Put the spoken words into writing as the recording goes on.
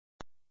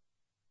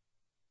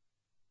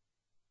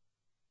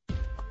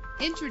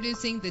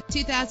Introducing the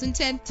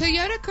 2010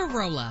 Toyota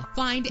Corolla.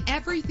 Find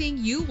everything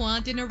you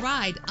want in a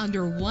ride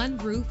under one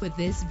roof with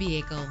this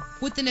vehicle.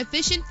 With an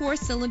efficient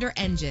 4-cylinder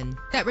engine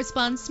that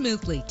responds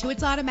smoothly to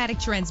its automatic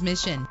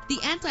transmission, the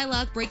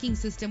anti-lock braking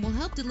system will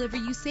help deliver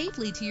you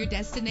safely to your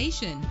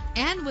destination.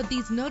 And with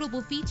these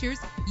notable features,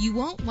 you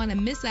won't want to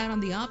miss out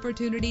on the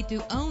opportunity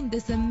to own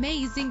this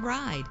amazing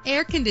ride.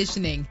 Air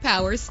conditioning,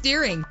 power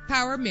steering,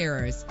 power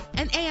mirrors,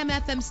 an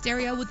AM/FM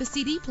stereo with a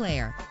CD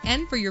player.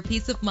 And for your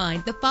peace of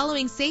mind, the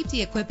following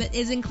safety equipment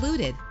is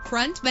included: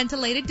 front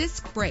ventilated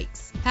disc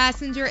brakes,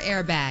 passenger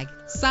airbag,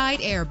 side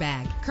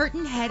airbag,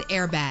 curtain head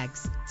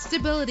airbags,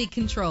 stability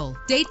control,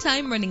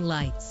 daytime running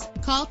lights.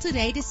 Call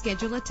today to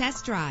schedule a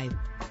test drive.